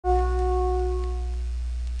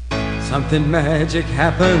Something magic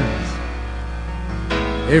happens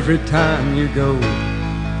every time you go.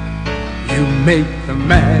 You make the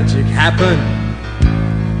magic happen,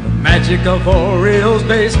 the magic of Orioles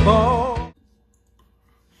baseball.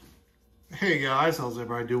 Hey guys, how's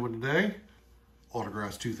everybody doing today?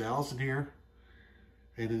 Autographs 2000 here.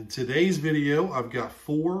 And in today's video, I've got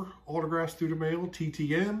 4 autographs through the mail,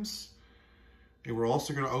 TTMs. And we're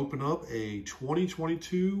also going to open up a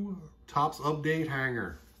 2022 Topps Update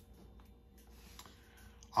hanger.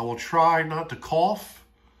 I will try not to cough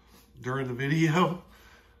during the video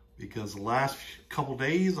because the last couple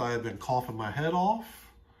days I have been coughing my head off.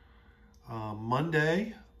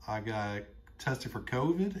 Monday, I got tested for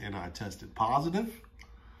COVID and I tested positive.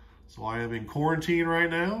 So I am in quarantine right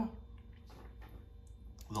now.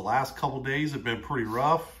 The last couple days have been pretty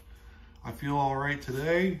rough. I feel all right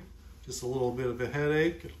today. Just a little bit of a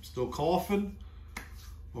headache. I'm still coughing,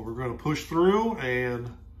 but we're going to push through, and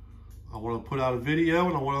I want to put out a video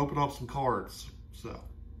and I want to open up some cards. So,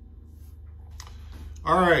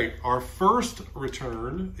 all right, our first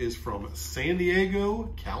return is from San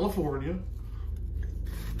Diego, California.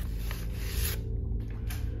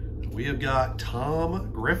 We have got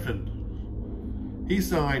Tom Griffin. He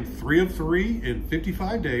signed 3 of 3 in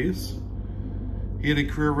 55 days. He had a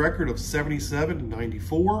career record of 77 and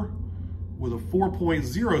 94 with a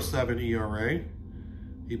 4.07 ERA.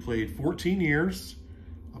 He played 14 years,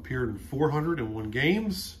 appeared in 401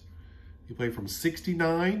 games. He played from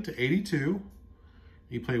 69 to 82.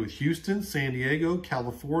 He played with Houston, San Diego,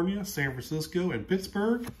 California, San Francisco, and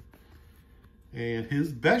Pittsburgh. And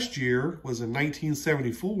his best year was in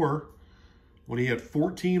 1974 when he had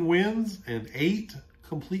 14 wins and 8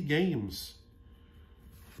 complete games.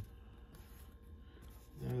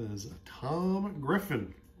 That is Tom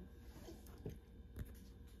Griffin.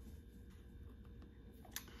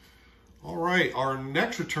 All right, our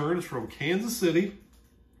next return is from Kansas City.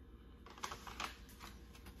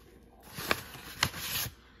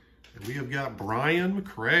 And we have got Brian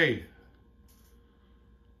McRae.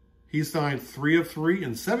 He signed 3 of 3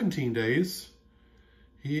 in 17 days.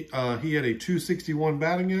 He had a 261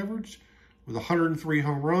 batting average with 103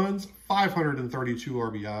 home runs, 532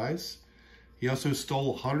 RBIs. He also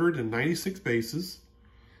stole 196 bases.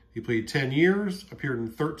 He played 10 years, appeared in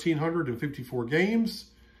 1,354 games.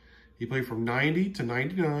 He played from 90 to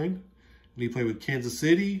 99. And he played with Kansas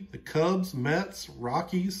City, the Cubs, Mets,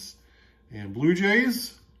 Rockies, and Blue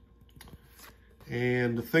Jays.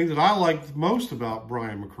 And the thing that I liked most about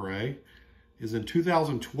Brian McRae is in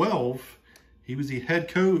 2012, he was the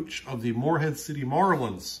head coach of the Morehead City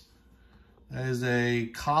Marlins. That is a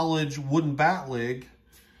college wooden bat league,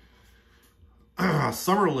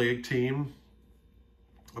 summer league team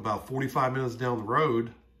about 45 minutes down the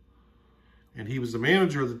road. And he was the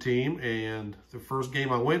manager of the team. And the first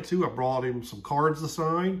game I went to, I brought him some cards to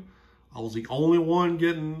sign. I was the only one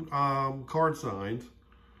getting cards signed.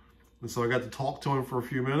 And so I got to talk to him for a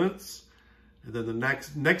few minutes. And then the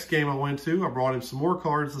next game I went to, I brought him some more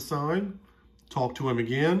cards to sign. Talked to him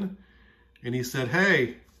again. And he said,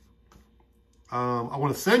 hey, I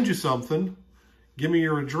want to send you something. Give me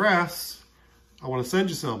your address. I want to send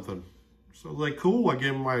you something. So I was like, cool. I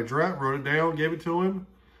gave him my address, wrote it down, gave it to him.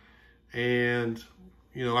 And,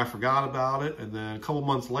 you know, I forgot about it. And then a couple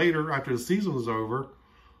months later, after the season was over,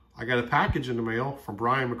 I got a package in the mail from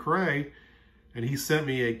Brian McRae. And he sent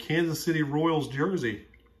me a Kansas City Royals jersey,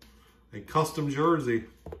 a custom jersey.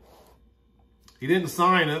 He didn't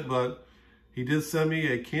sign it, but he did send me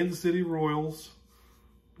a Kansas City Royals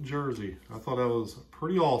jersey. I thought that was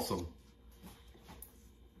pretty awesome.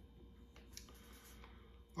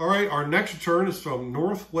 All right, our next return is from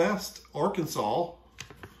Northwest Arkansas.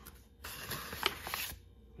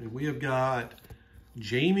 And we have got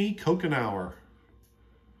Jaime Cocanower.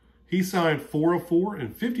 He signed 4 of 4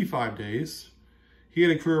 in 55 days. He had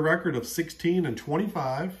a career record of 16 and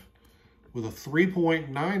 25 with a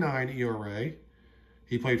 3.99 ERA.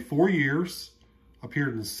 He played 4 years,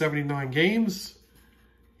 appeared in 79 games.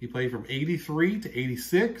 He played from 83 to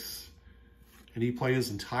 86, and he played his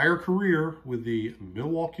entire career with the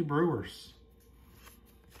Milwaukee Brewers.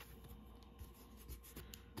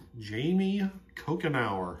 Jaime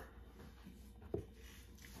Cocanower.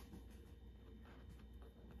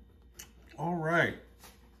 All right.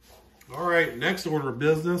 All right, next order of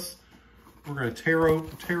business. We're going to tear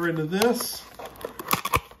into this.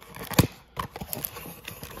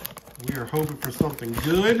 We are hoping for something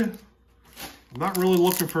good. I'm not really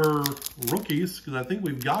looking for rookies because I think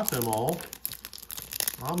we've got them all.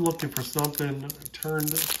 I'm looking for something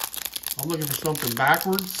turned. I'm looking for something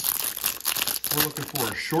backwards. We're looking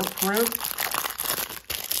for a short print.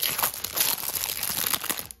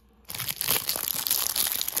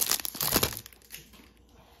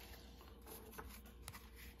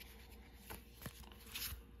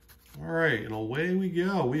 right, and away we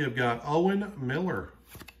go. We have got Owen Miller,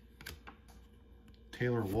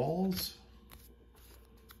 Taylor Walls.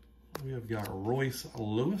 We have got Royce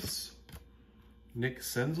Lewis, Nick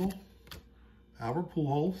Senzel, Albert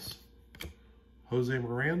Pujols, Jose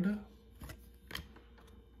Miranda,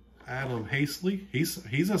 Adam Hastley.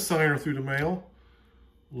 He's a signer through the mail.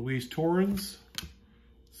 Luis Torrens,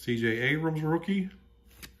 C.J. Abrams rookie,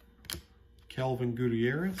 Kelvin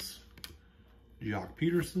Gutierrez, Jock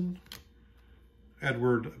Peterson,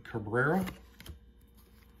 Edward Cabrera,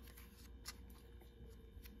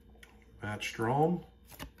 Matt Strom,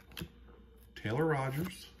 Taylor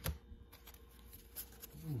Rogers.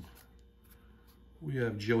 We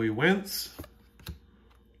have Joey Wentz,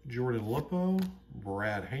 Jordan Luppo,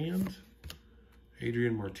 Brad Hand,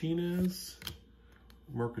 Adrian Martinez,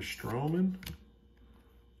 Marcus Stroman,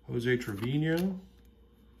 Jose Trevino.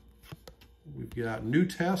 We've got new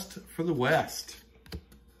test for the West.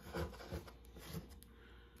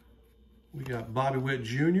 We got Bobby Witt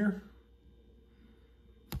Jr.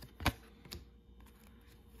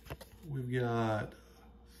 We've got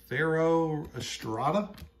Thero Estrada,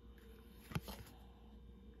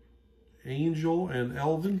 Angel and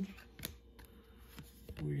Elvin.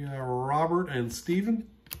 We got Robert and Steven.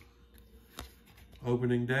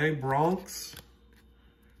 Opening day, Bronx,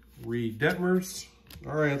 Reed Detmers.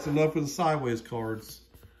 All right, that's enough of the sideways cards.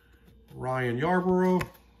 Ryan Yarborough,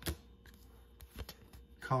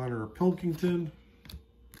 Connor Pilkington,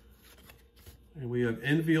 and we have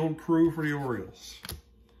infield crew for the Orioles.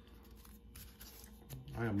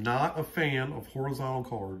 I am not a fan of horizontal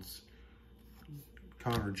cards.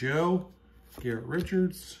 Connor Joe, Garrett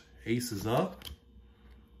Richards, aces up.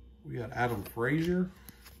 We got Adam Frazier.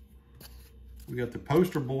 We got the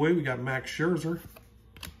poster boy. We got Max Scherzer,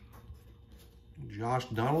 Josh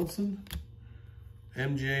Donaldson,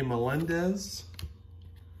 MJ Melendez.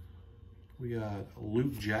 We got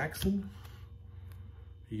Luke Jackson,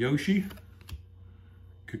 Yoshi,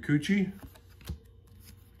 Kikuchi.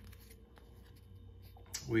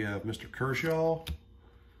 We have Mr. Kershaw,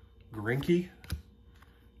 Greinke,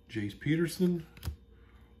 Jace Peterson,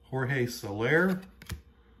 Jorge Soler,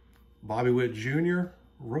 Bobby Witt Jr.,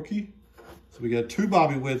 rookie. So we got two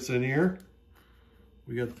Bobby Witts in here.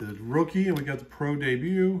 We got the rookie and we got the pro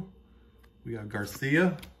debut. We got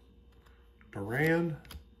Garcia, Duran,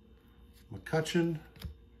 McCutchen,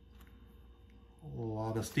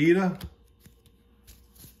 Ladastida.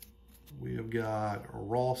 We have got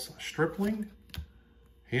Ross Stripling,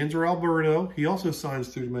 Hanser Alberto. He also signs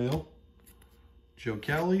through the mail. Joe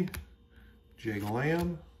Kelly, Jake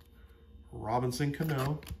Lamb, Robinson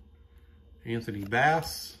Cano, Anthony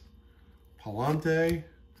Bass, Palante,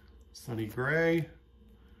 Sonny Gray,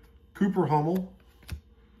 Cooper Hummel,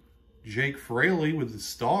 Jake Fraley with the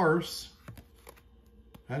Stars.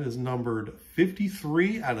 That is numbered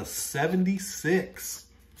 53 out of 76.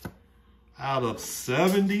 Out of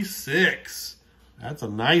 76. That's a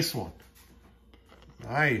nice one.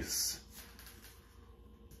 Nice.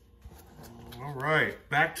 All right,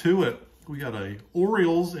 back to it. We got a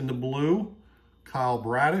Orioles in the blue, Kyle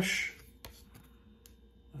Bradish.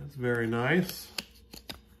 That's very nice.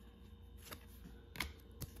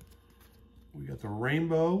 We got the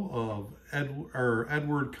rainbow of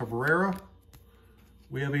Edward Cabrera.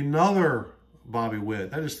 We have another Bobby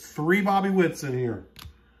Witt. That is three Bobby Witts in here.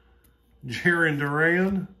 Jarren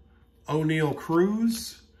Duran, O'Neal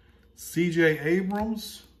Cruz, C.J.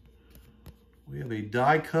 Abrams. We have a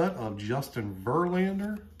die cut of Justin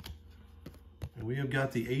Verlander. And we have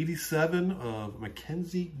got the 87 of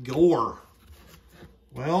Mackenzie Gore.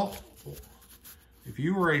 Well, if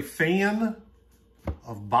you were a fan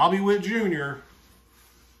of Bobby Witt Jr.,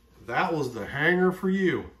 that was the hanger for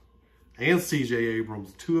you. And C.J.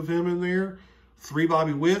 Abrams, two of him in there. Three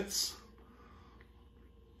Bobby Witts.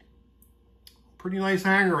 Pretty nice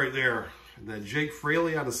hanger right there. And that Jake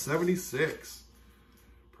Fraley out of 76.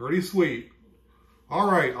 Pretty sweet.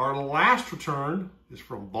 All right, our last return is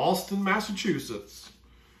from Boston, Massachusetts.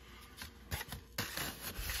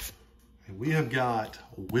 And we have got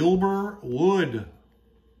Wilbur Wood.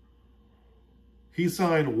 He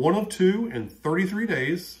signed 1 of 2 in 33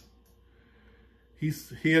 days. He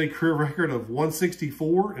had a career record of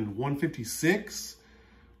 164 and 156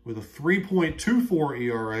 with a 3.24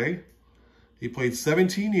 ERA. He played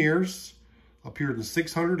 17 years, appeared in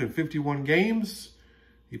 651 games.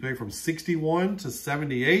 He played from 61 to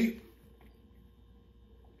 78.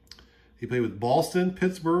 He played with Boston,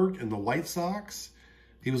 Pittsburgh, and the White Sox.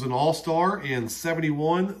 He was an all-star in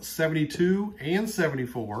 71, 72, and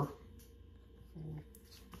 74.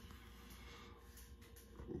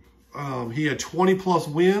 He had 20-plus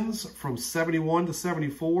wins from 71 to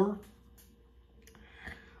 74.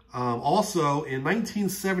 Also, in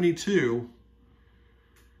 1972,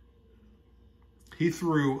 he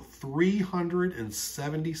threw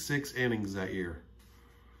 376 innings that year.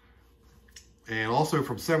 And also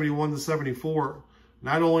from 71 to 74,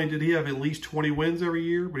 not only did he have at least 20 wins every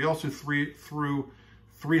year, but he also threw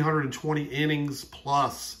 320 innings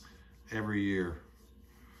plus every year.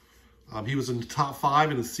 He was in the top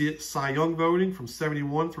 5 in the Cy Young voting from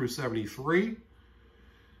 71 through 73.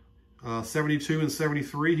 72 and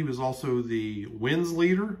 73, he was also the wins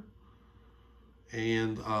leader.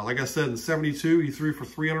 And like I said, in 72, he threw for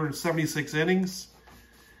 376 innings.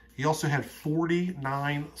 He also had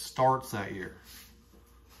 49 starts that year.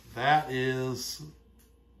 That is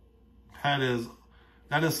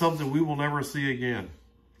something we will never see again.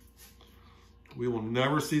 We will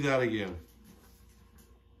never see that again.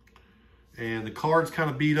 And the card's kind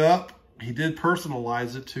of beat up. He did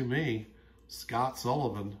personalize it to me, Scott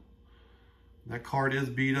Sullivan. That card is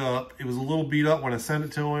beat up. It was a little beat up when I sent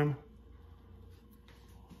it to him.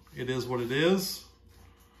 It is what it is.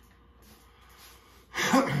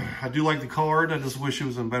 I do like the card. I just wish it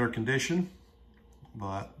was in better condition.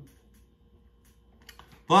 But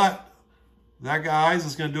that, guys,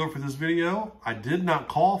 is going to do it for this video. I did not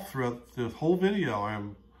cough throughout the whole video.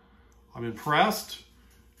 I'm impressed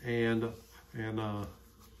and kind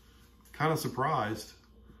of surprised.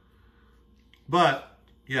 But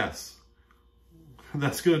yes,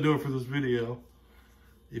 that's going to do it for this video.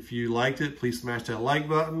 If you liked it, please smash that like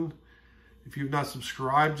button. If you've not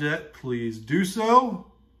subscribed yet, please do so.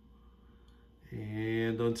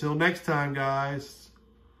 And until next time, guys,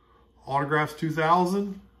 Autographs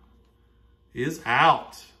 2000 is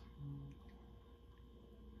out.